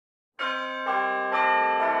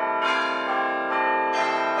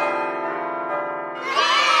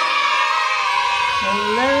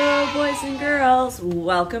Hello, boys and girls.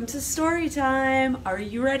 Welcome to Storytime. Are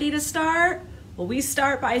you ready to start? Well, we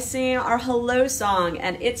start by singing our hello song,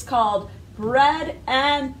 and it's called Bread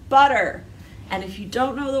and Butter. And if you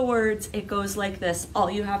don't know the words, it goes like this. All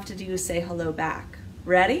you have to do is say hello back.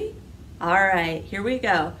 Ready? All right, here we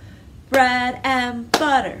go. Bread and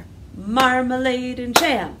butter, marmalade and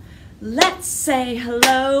jam. Let's say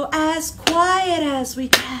hello as quiet as we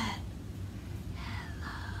can.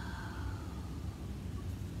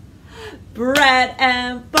 Bread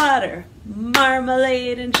and butter,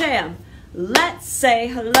 marmalade and jam. Let's say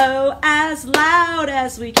hello as loud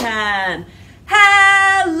as we can.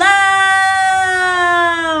 Hello!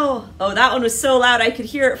 Oh, that one was so loud I could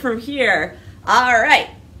hear it from here. All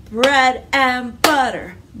right. Bread and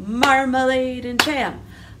butter, marmalade and jam.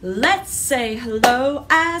 Let's say hello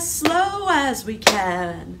as slow as we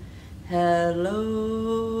can.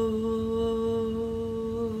 Hello.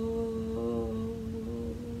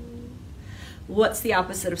 What's the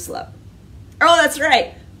opposite of slow? Oh, that's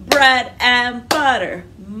right. Bread and butter,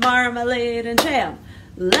 marmalade and jam.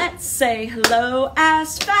 Let's say hello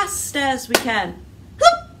as fast as we can.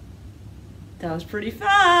 Whoop! That was pretty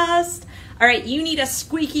fast. All right, you need a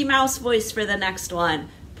squeaky mouse voice for the next one.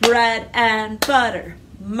 Bread and butter,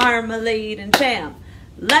 marmalade and jam.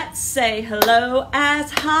 Let's say hello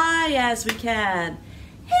as high as we can.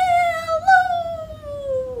 Hello!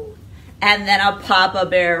 And then a Papa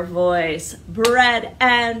Bear voice. Bread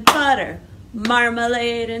and butter,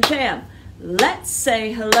 marmalade and jam. Let's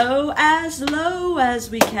say hello as low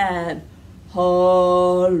as we can.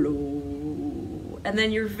 Hello. And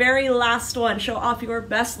then your very last one, show off your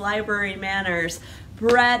best library manners.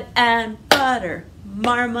 Bread and butter,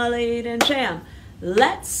 marmalade and jam.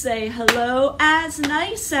 Let's say hello as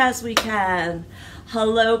nice as we can.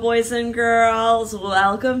 Hello, boys and girls.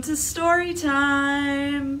 Welcome to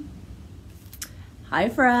Storytime. Hi,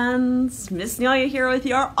 friends. Miss Nilya here with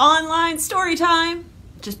your online Storytime.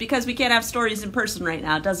 Just because we can't have stories in person right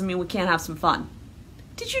now doesn't mean we can't have some fun.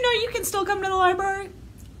 Did you know you can still come to the library?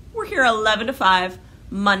 We're here 11 to 5,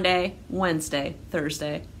 Monday, Wednesday,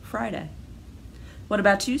 Thursday, Friday. What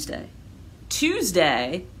about Tuesday?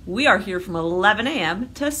 Tuesday, we are here from 11 a.m.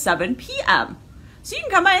 to 7 p.m. So you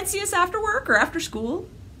can come by and see us after work or after school.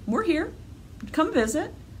 We're here. Come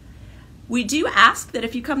visit. We do ask that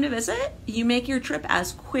if you come to visit, you make your trip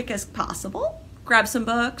as quick as possible. Grab some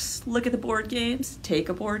books, look at the board games, take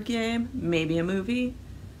a board game, maybe a movie.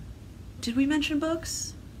 Did we mention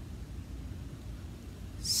books?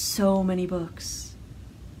 So many books.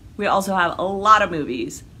 We also have a lot of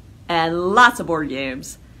movies and lots of board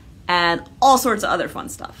games and all sorts of other fun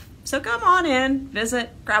stuff. So come on in,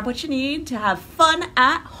 visit, grab what you need to have fun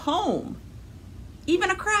at home. Even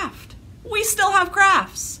a craft. We still have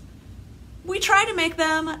crafts. We try to make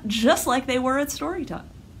them just like they were at Storytime.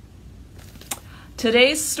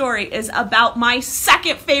 Today's story is about my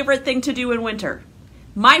second favorite thing to do in winter.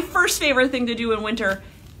 My first favorite thing to do in winter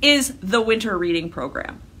is the winter reading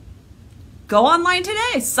program. Go online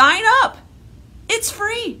today, sign up. It's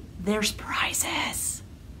free. There's prizes.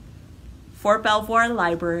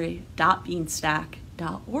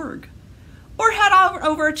 FortBelvoirLibrary.beanstack.org. Or head on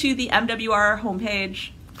over to the MWR homepage,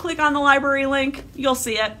 click on the library link, you'll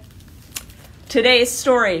see it. Today's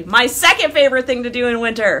story, my second favorite thing to do in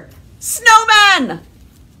winter, snowmen!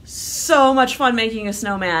 So much fun making a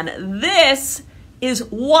snowman. This is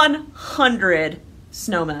 100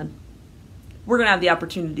 snowmen. We're gonna have the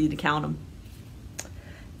opportunity to count them.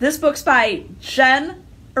 This book's by Jen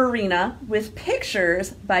Arena with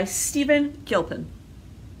pictures by Stephen Gilpin.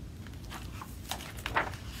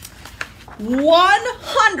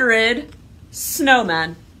 100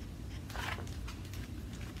 snowmen.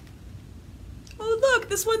 Oh, look,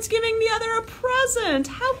 this one's giving the other a present.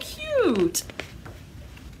 How cute.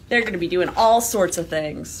 They're going to be doing all sorts of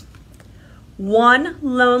things. One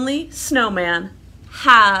lonely snowman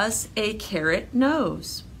has a carrot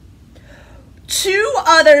nose. Two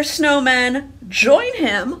other snowmen join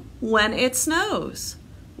him when it snows.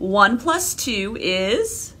 1 + 2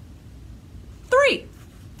 is 3.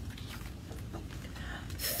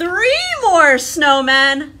 3 more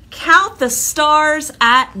snowmen count the stars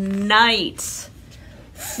at night.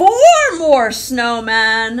 4 more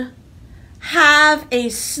snowmen have a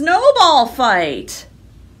snowball fight.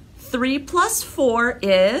 3 + 4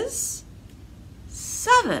 is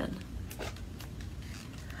 7.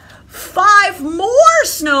 5 more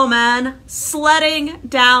snowmen sledding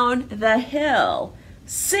down the hill.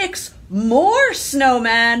 6 more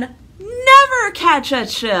snowmen never catch a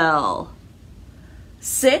chill.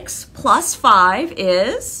 6 + 5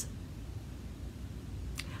 is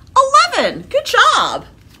 11. Good job.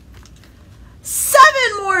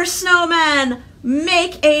 7 more snowmen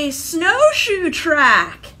make a snowshoe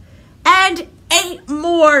track. And 8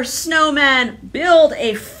 more snowmen build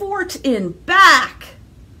a fort in back.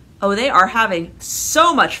 Oh, they are having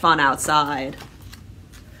so much fun outside.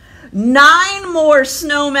 9 more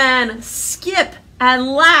snowmen skip and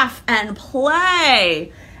laugh and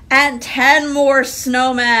play. And 10 more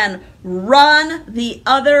snowmen run the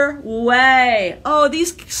other way. Oh,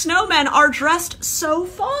 these snowmen are dressed so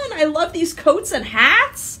fun. I love these coats and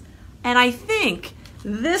hats. And I think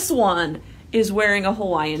this one is wearing a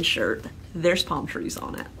Hawaiian shirt. There's palm trees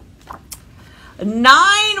on it.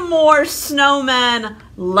 9 more snowmen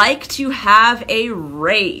like to have a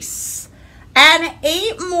race. And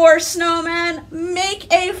 8 more snowmen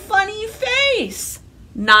make a funny face.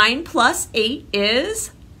 9 plus 8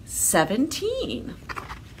 is 17.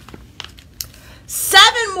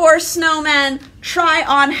 7 more snowmen try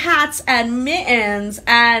on hats and mittens,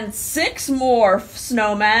 and 6 more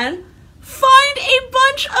snowmen find a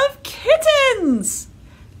bunch of kittens.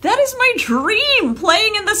 That is my dream,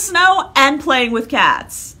 playing in the snow and playing with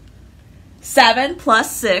cats. 7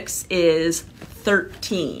 plus 6 is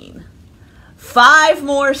 13. 5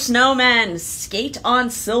 more snowmen skate on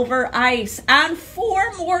silver ice, and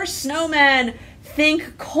 4 more snowmen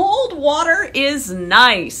think cold water is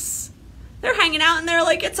nice. They're hanging out in there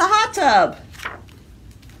like it's a hot tub.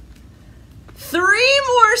 3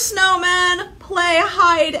 more snowmen play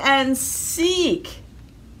hide and seek.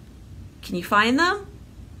 Can you find them?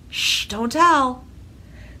 Shh, don't tell.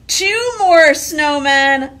 2 more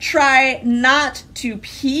snowmen try not to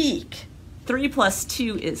peek. 3 plus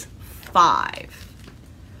 2 is 5.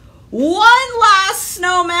 1 last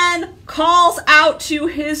snowman calls out to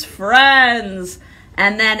his friends,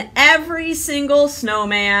 and then every single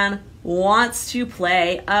snowman wants to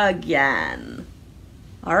play again.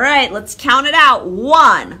 All right, let's count it out.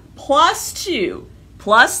 1 plus 2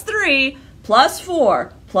 plus 3 plus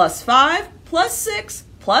 4 plus 5 plus 6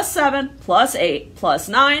 plus 7 plus 8 plus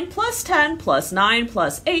 9 plus 10 plus 9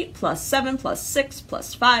 plus 8 plus 7 plus 6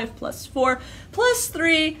 plus 5 plus 4 plus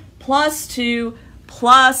 3 plus 2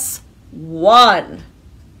 plus 1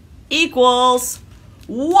 equals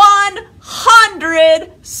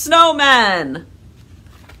 100 snowmen.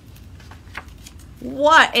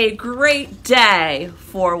 What a great day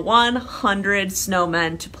for 100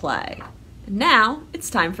 snowmen to play. And now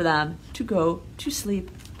it's time for them to go to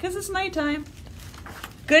sleep because it's nighttime.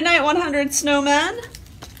 Good night, 100 snowmen.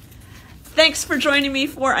 Thanks for joining me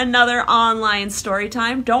for another online story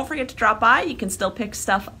time. Don't forget to drop by. You can still pick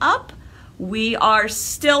stuff up. We are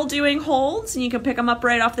still doing holds, and you can pick them up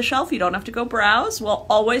right off the shelf. You don't have to go browse. We'll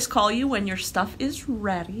always call you when your stuff is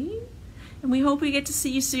ready. And we hope we get to see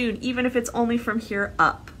you soon, even if it's only from here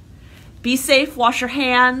up. Be safe, wash your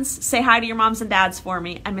hands, say hi to your moms and dads for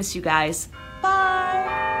me. I miss you guys. Bye.